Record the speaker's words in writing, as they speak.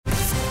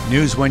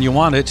News when you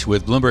want it.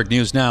 With Bloomberg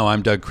News Now,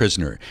 I'm Doug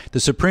Krisner.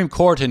 The Supreme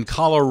Court in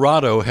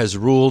Colorado has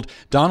ruled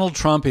Donald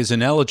Trump is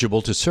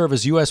ineligible to serve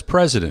as U.S.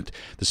 president.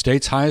 The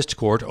state's highest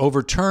court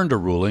overturned a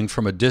ruling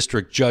from a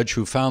district judge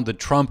who found that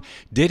Trump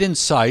did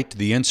incite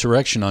the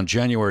insurrection on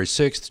January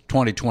 6,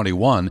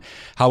 2021.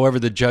 However,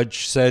 the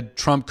judge said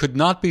Trump could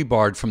not be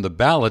barred from the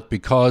ballot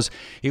because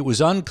it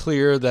was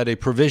unclear that a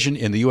provision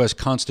in the U.S.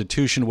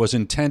 Constitution was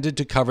intended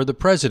to cover the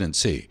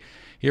presidency.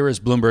 Here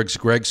is Bloomberg's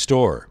Greg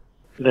Storr.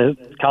 The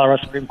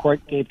Colorado Supreme Court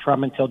gave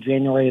Trump until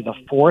January the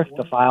 4th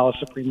to file a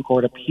Supreme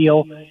Court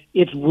appeal.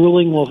 Its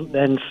ruling will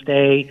then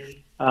stay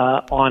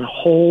on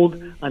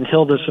hold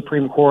until the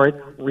Supreme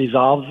Court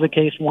resolves the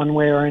case one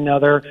way or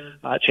another.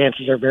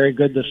 Chances are very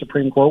good the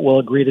Supreme Court will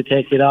agree to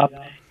take it up,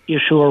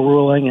 issue a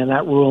ruling, and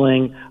that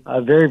ruling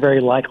very, very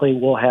likely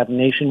will have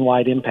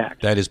nationwide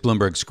impact. That is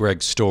Bloomberg's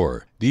Greg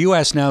Storr. The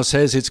U.S. now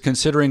says it's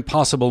considering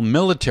possible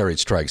military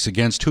strikes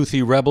against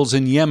Houthi rebels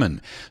in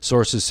Yemen.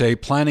 Sources say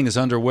planning is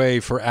underway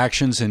for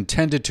actions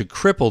intended to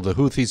cripple the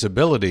Houthis'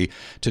 ability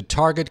to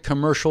target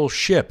commercial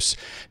ships.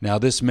 Now,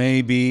 this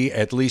may be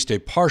at least a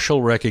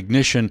partial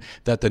recognition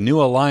that the new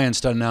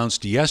alliance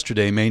announced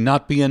yesterday may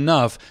not be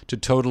enough to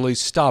totally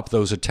stop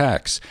those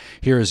attacks.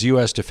 Here is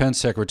U.S. Defense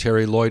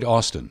Secretary Lloyd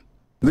Austin.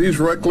 These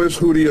reckless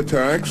Houthi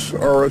attacks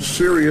are a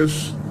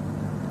serious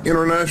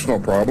international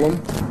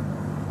problem,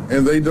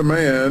 and they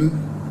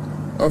demand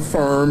a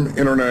firm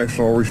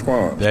international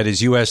response. That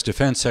is U.S.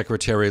 Defense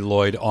Secretary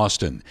Lloyd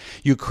Austin.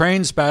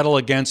 Ukraine's battle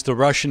against the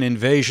Russian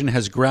invasion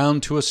has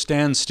ground to a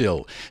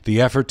standstill. The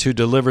effort to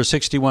deliver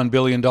 $61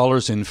 billion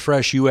in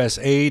fresh U.S.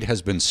 aid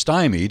has been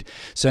stymied.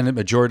 Senate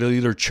Majority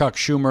Leader Chuck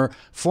Schumer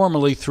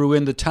formally threw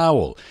in the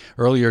towel.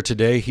 Earlier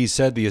today, he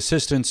said the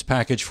assistance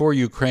package for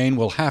Ukraine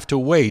will have to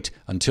wait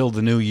until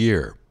the new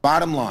year.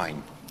 Bottom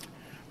line,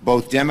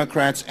 both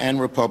Democrats and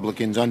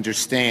Republicans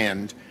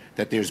understand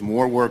that there's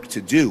more work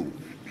to do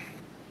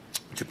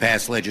to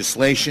pass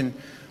legislation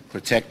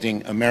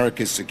protecting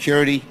America's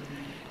security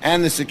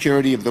and the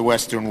security of the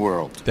Western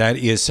world. That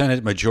is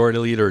Senate Majority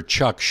Leader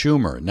Chuck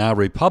Schumer. Now,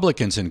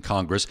 Republicans in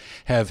Congress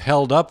have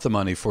held up the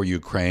money for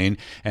Ukraine,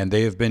 and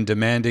they have been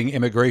demanding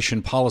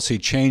immigration policy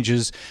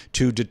changes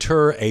to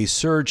deter a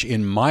surge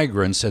in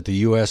migrants at the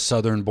U.S.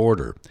 southern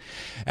border.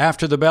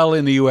 After the bell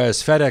in the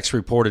U.S., FedEx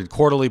reported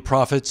quarterly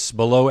profits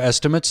below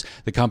estimates.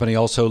 The company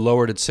also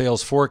lowered its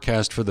sales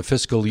forecast for the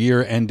fiscal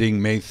year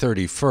ending May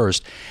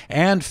 31st.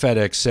 And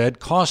FedEx said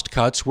cost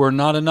cuts were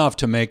not enough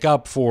to make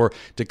up for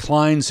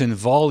declines in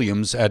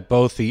volumes at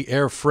both the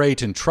air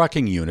freight and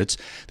trucking units.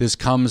 This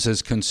comes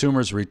as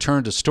consumers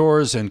return to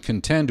stores and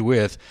contend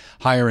with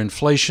higher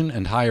inflation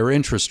and higher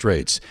interest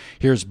rates.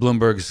 Here's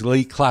Bloomberg's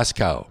Lee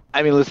Klaskow.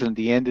 I mean, listen, at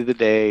the end of the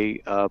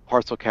day,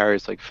 parcel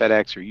carriers like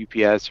FedEx or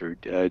UPS or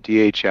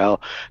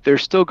DHL, they're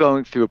still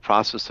going through a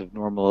process of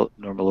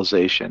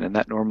normalization, and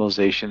that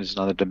normalization is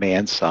on the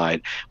demand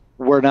side.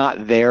 We're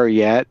not there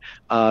yet.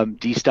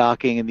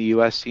 Destocking in the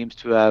U.S. seems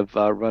to have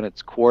run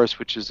its course,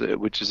 which is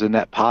a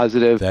net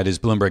positive. That is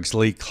Bloomberg's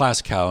Lee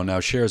Klaskow. Now,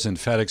 shares in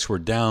FedEx were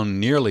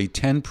down nearly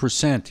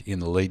 10% in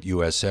the late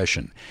U.S.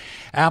 session.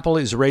 Apple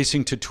is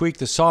racing to tweak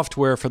the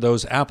software for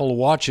those Apple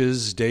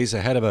Watches days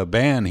ahead of a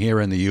ban here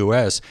in the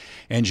U.S.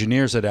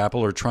 Engineers at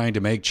Apple are trying to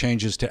make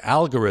changes to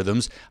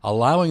algorithms,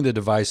 allowing the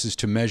devices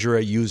to measure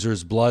a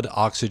user's blood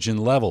oxygen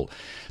level.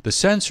 The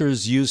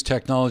sensors use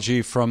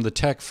technology from the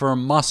tech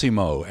firm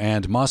Massimo,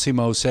 and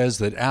Massimo says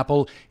that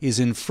Apple is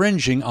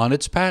infringing on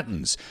its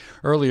patents.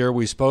 Earlier,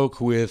 we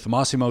spoke with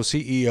Massimo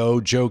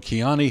CEO Joe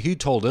Kiani. He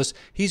told us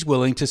he's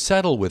willing to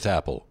settle with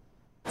Apple.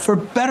 For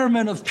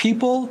betterment of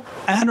people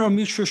and our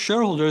mutual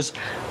shareholders,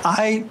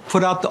 I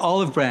put out the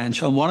olive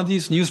branch on one of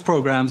these news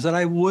programs that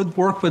I would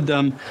work with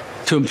them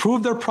to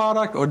improve their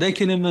product, or they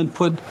can even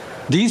put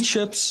these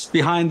chips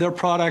behind their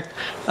product.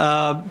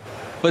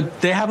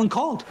 But they haven't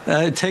called.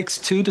 It takes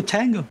two to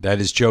tango.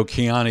 That is Joe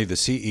Kiani, the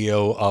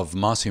CEO of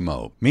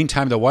Massimo.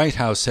 Meantime, the White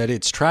House said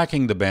it's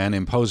tracking the ban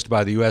imposed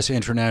by the U.S.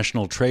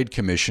 International Trade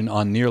Commission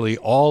on nearly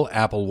all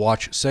Apple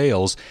Watch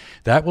sales.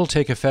 That will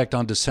take effect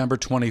on December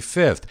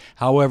 25th.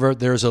 However,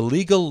 there's a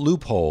legal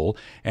loophole,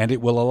 and it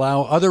will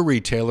allow other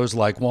retailers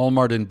like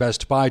Walmart and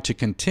Best Buy to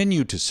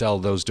continue to sell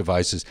those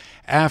devices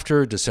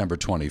after December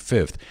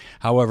 25th.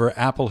 However,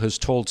 Apple has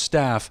told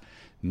staff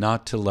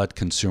not to let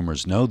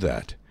consumers know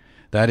that.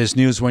 That is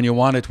News when you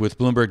want it with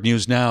Bloomberg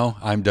News Now.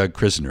 I'm Doug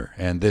Krisner,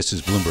 and this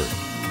is Bloomberg.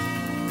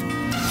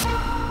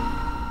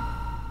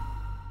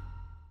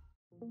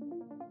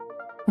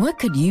 What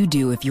could you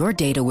do if your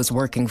data was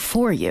working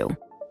for you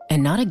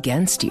and not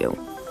against you?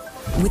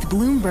 With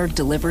Bloomberg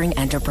delivering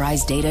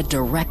enterprise data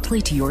directly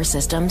to your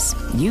systems,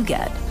 you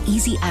get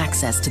easy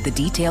access to the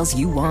details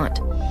you want,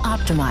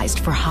 optimized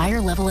for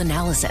higher-level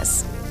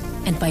analysis,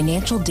 and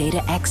financial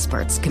data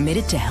experts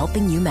committed to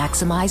helping you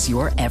maximize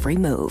your every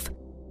move.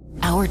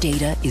 Our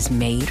data is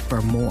made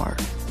for more,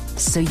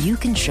 so you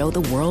can show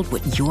the world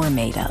what you're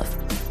made of.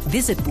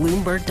 Visit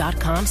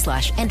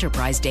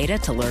Bloomberg.com/enterprise data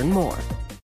to learn more.